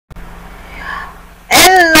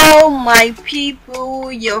my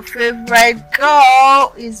people, your favorite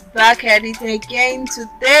girl is back at it again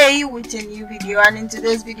today with a new video, and in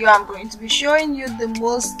today's video I'm going to be showing you the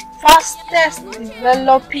most fastest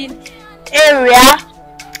developing area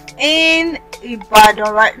in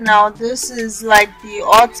Ibadan right now. This is like the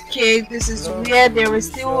hot cake. This is where there is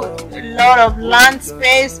still a lot of land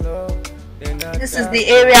space. This is the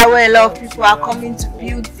area where a lot of people are coming to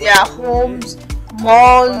build their homes,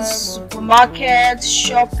 malls, supermarkets,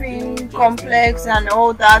 shopping complex and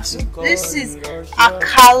all that. So this is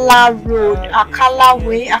Akala Road, Akala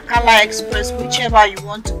Way, Akala Express, whichever you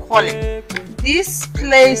want to call it. This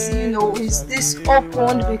place, is this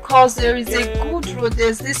opened because there is a good road.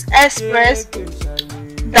 There's this express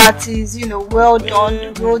that is, well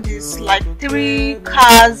done. The road is like 3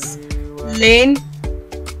 cars lane,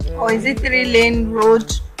 or is it 3-lane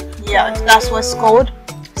road? Yeah, that's what it's called.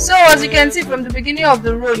 So as you can see, from the beginning of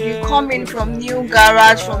the road, you come in from New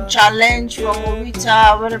Garage, from Challenge, from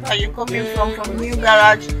Orita, wherever you're coming from New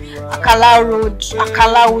Garage. Akala Road,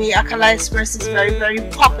 Akala Way, Akala Express is very, very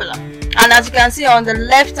popular. And as you can see on the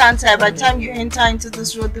left hand side, by the time you enter into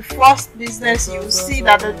this road, the first business you will see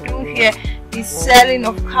that they do here is selling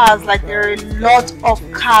of cars. Like there are a lot of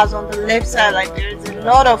cars on the left side, like there is a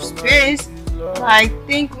lot of space. I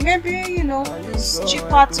think maybe it's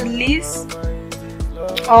cheaper to lease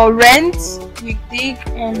or rent, you dig.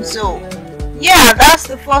 And so yeah, that's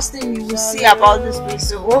the first thing you will see about this place.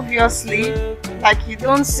 So obviously, like, you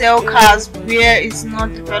don't sell cars where it's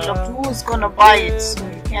not developed. Who's gonna buy it? So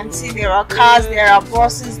you can see there are cars, there are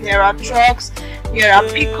buses, there are trucks, there are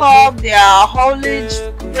pickup, there are haulage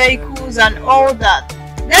vehicles and all that.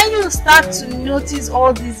 Then you start to notice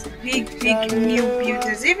all these big new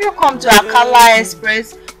buildings. If you come to Akala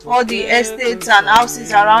Express, all the estates and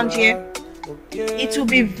houses around here, it will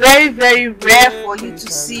be very, very rare for you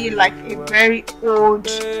to see like a very old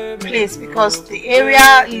place, because the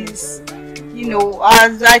area is,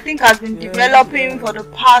 as I think has been developing for the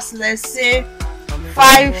past, let's say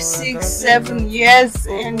 5, 6, 7 years,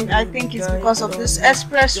 and I think it's because of this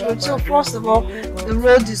express road. So first of all, the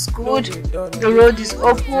road is good, the road is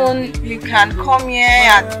open, you can come here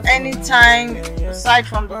at any time aside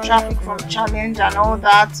from the traffic from Challenge and all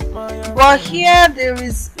that. But here there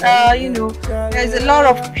is there's a lot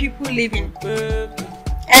of people living.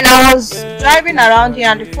 And I was driving around here,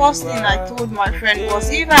 and the first thing I told my friend was,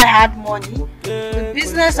 if I had money, the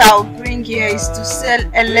business I would bring here is to sell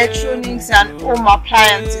electronics and home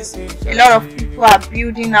appliances. A lot of people are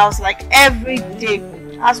building houses like every day.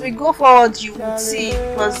 As we go forward, you would see,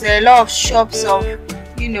 because there are a lot of shops of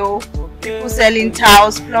people selling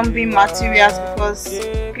tiles, plumbing materials, because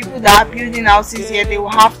people that are building houses here, they will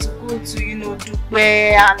have to go to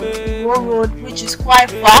Dubai and Iwo Road, which is quite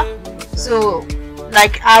far. So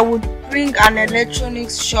like, I would bring an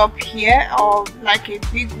electronics shop here, or like a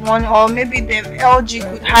big one, or maybe the LG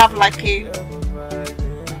could have like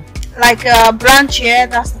a branch here.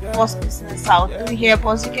 That's the first business I'll do here.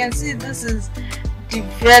 But you can see this is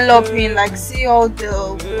developing. Like, see all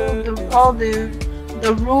the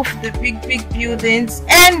roof, the big buildings.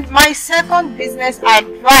 And my second business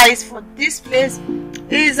advice for this place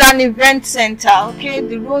is an event center. Okay,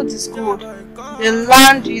 the road is good, the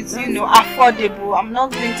land is affordable. I'm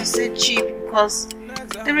not going to say cheap, because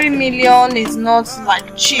 3 million is not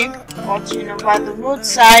like cheap, but by the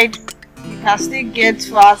roadside you can still get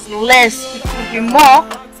for as less, it could be more,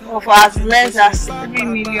 or for as less as 3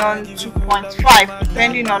 million, 2.5,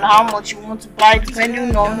 depending on how much you want to buy,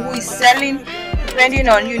 depending on who is selling, depending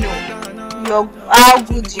on how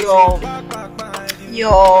good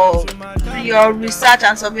your research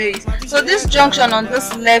and survey is. So this junction on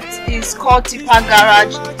this left is called Tipa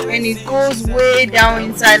Garage, and it goes way down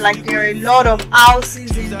inside. Like, there are a lot of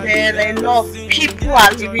houses in there, a lot of people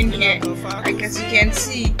are living here. Like, as you can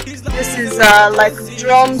see, this is like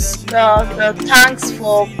drums, the tanks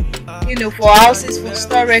for for houses, for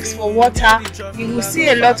storage, for water. You will see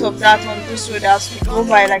a lot of that on this road as we go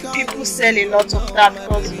by. Like, people sell a lot of that,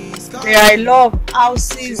 because there are a lot of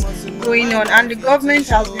houses going on, and the government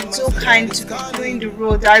has been so kind to be doing the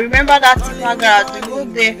road. I remember that Tipa Garage, the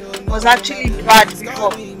road there was actually bad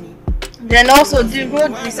before. Then also the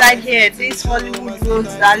road beside here, this Hollywood road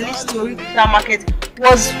that leads to Orita Market,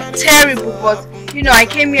 was terrible. But I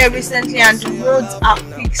came here recently and the roads are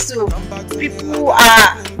fixed, so people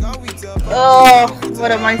are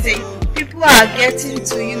what am I saying? People are getting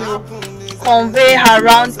to convey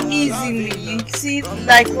around easily. You see,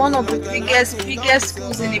 like, one of the biggest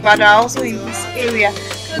schools in Ibadan are also in this area.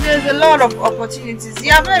 So there's a lot of opportunities.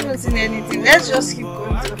 You have not even seen anything. Let's just keep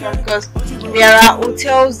going to them, because There are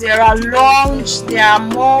hotels, there are lounge, there are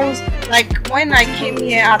malls. Like when I came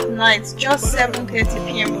here at night, just 7:30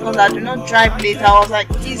 p.m. because I do not drive late, I was like,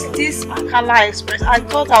 is this Akala Express? I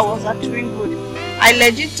thought I was at Ringwood. I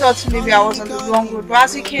legit thought maybe I was on the wrong road. But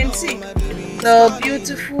as you can see, the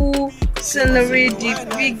beautiful scenery, the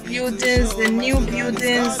big buildings, the new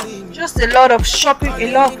buildings, just a lot of shopping.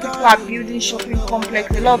 A lot of people are building shopping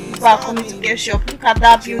complex. A lot of people are coming to get shop. Look at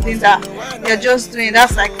that building that they're just doing.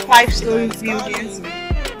 That's like 5-story buildings.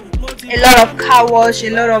 A lot of car wash, a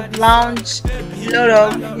lot of lounge, a lot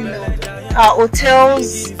of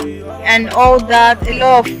hotels and all that. A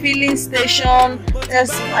lot of filling station.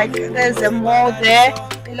 There's a mall there.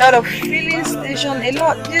 A lot of filling station.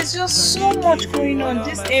 There's just so much going on.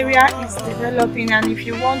 This area is developing, and if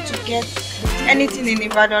you want to get anything in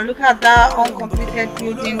Ibadan, look at that uncompleted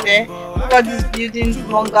building there. Look at this building,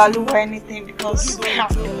 bungalow or anything, because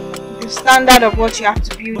the standard of what you have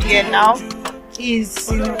to build here now is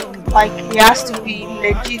like it has to be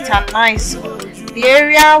legit and nice. The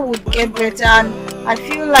area would get better, and I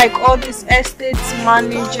feel like all these estate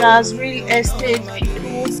managers, real estate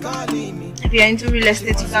people, if you're into real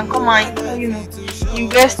estate, you can come and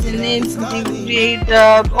invest in it.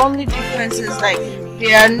 The only difference is like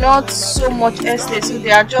they are not so much estate, so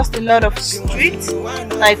they are just a lot of streets,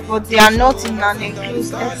 but they are not in an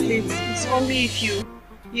enclosed estate. It's only if you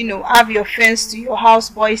have your fence to your house,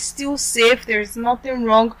 but it's still safe. There is nothing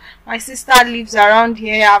wrong. My sister lives around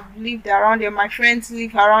here. I've lived around here. My friends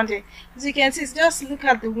live around here. As you can see, just look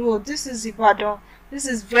at the road. This is Ibadan. This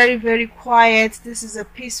is very, very quiet. This is a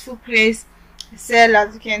peaceful place. Sell,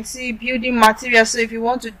 as you can see, building materials. So if you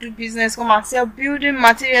want to do business, come and sell building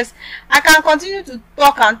materials. I can continue to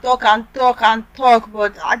talk and talk and talk and talk,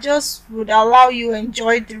 but I just would allow you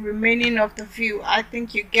enjoy the remaining of the view. I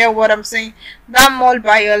think you get what I'm saying. That mall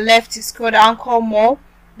by your left is called Anchor Mall.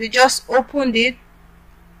 They just opened it,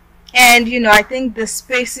 and I think the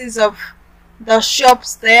spaces of the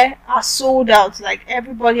shops there are sold out. Like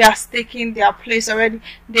everybody has taken their place already.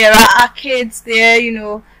 There are arcades there,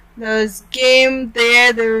 there's game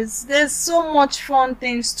there. There's so much fun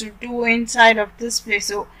things to do inside of this place.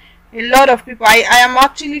 So a lot of people, I am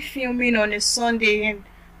actually filming on a Sunday, and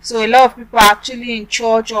so a lot of people are actually in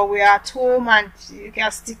church or we're at home, and you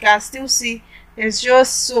can still see there's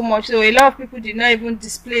just so much. So a lot of people did not even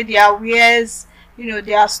display their wares,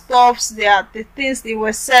 their stuffs, the things they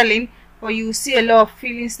were selling. But you see a lot of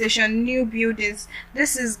filling station, new buildings.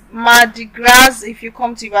 This is Mardi Gras. If you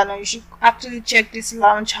come to Ibadan, you should actually check this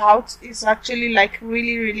lounge out. It's actually like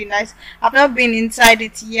really, really nice. I've not been inside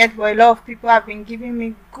it yet, but a lot of people have been giving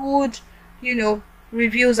me good,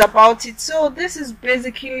 reviews about it. So this is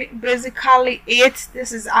basically it.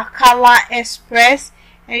 This is Akala Express,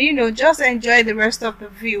 and just enjoy the rest of the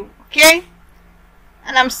view, okay?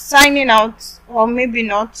 And I'm signing out, or maybe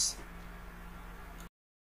not.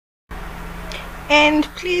 And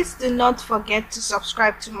please do not forget to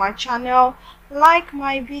subscribe to my channel, like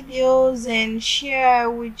my videos, and share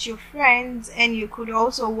with your friends. And you could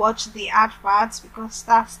also watch the adverts, because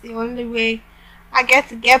that's the only way I get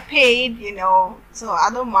to get paid, so I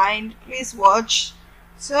don't mind. Please watch.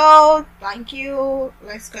 So thank you.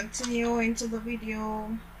 Let's continue into the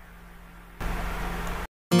video.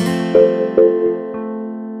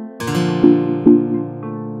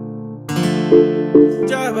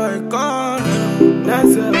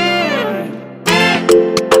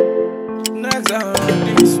 Next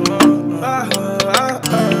this one.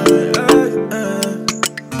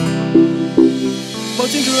 But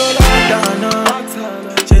you roll out down.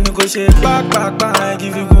 She no go shake back.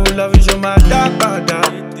 Give you good love, you show my dark bada.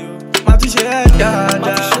 My touch head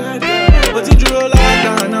dada. But you roll out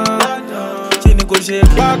down. She no go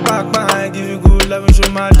shake back. Give you good love, you show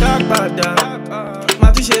my dark bada.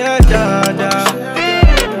 My touch head dada.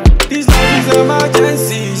 This love is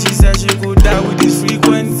emergency. She said she could die with this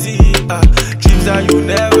frequency. Dreams that you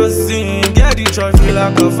never seen. Get the trophy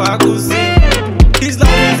like a faculty. This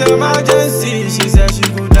love is emergency. She said she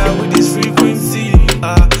could die with this frequency.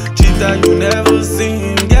 Dreams that you never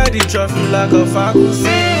seen. Get the trophy like a faculty.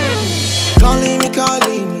 Calling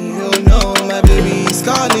me, oh no, my baby is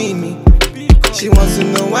calling me. She wants to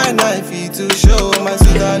know why I feel to show. My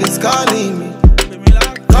sweetheart is calling me.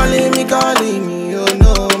 Calling me, oh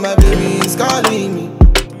no, my baby is calling me.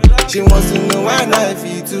 She wants to know why I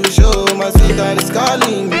feel to show. My sweetheart is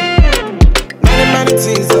calling me. Many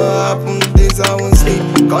things will happen, days I won't sleep.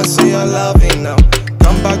 Cause you're loving now.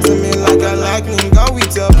 Come back to me like a lightning. Go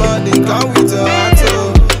with your body, go with your heart,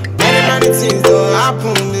 oh. Many things will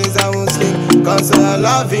happen, days I won't sleep. Cause you're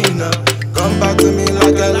loving now. Come back to me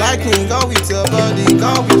like a lightning. Go with your body,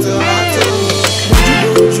 go with your heart, oh.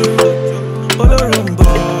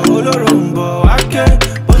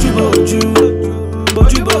 boju,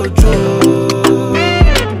 boju boju,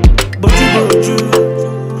 boju boju,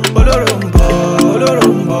 olorombo,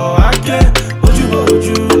 olorombo, ake, boju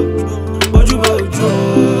boju, boju boju.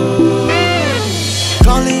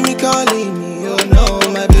 Calling me, oh no,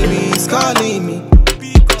 my baby is calling me.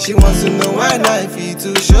 She wants to know when I feel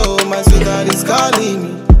to show my sweetheart is calling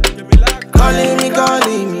me.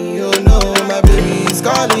 Calling me, oh no, my baby is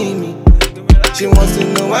calling me. She wants to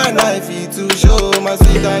know when I feel to show my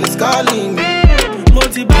sweetheart is calling me.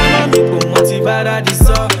 Motiba mami po motiba daddy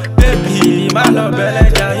so, baby my love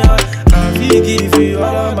belle giant. I feel give you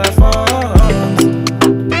all of my funds.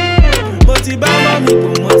 Motiba mami po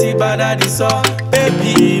motiba daddy so,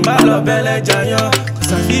 baby my love belle giant.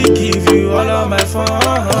 Cause I feel give you all of my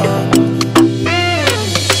funds.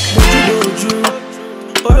 Boju boju,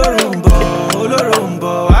 olorombo,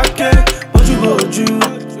 olorombo, ake, boju boju,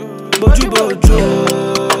 boju boju,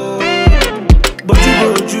 boju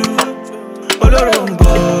boju,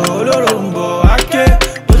 olorombo, olorombo, ake,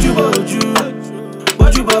 boju boju,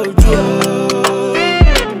 boju boju.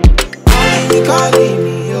 Calling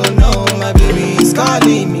me, oh no, my baby is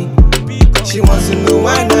calling me. She wants to know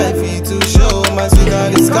when I feel to show my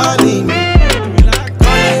sweetheart is calling me.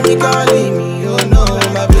 Calling me, oh no,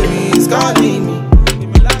 my baby is calling me.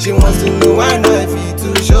 She wants to know when I feel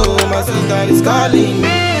to show my sweetheart is calling me.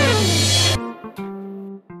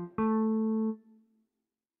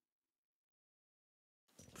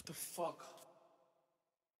 What the fuck?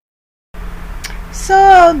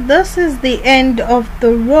 So this is the end of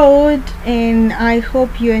the road, and I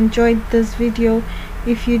hope you enjoyed this video.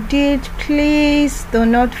 If you did, please do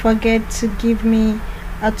not forget to give me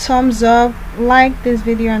a thumbs up, like this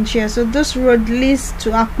video and share. So this road leads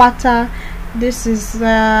to Akpata. This is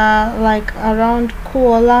like around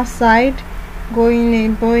Kuala side,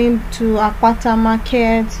 going to Akpata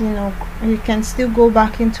market. You know, you can still go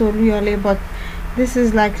back into Oluyole, but this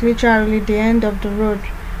is like literally the end of the road.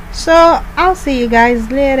 So I'll see you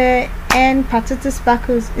guys later, and Patiti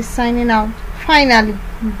Sparkles is signing out finally.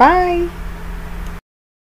 Bye.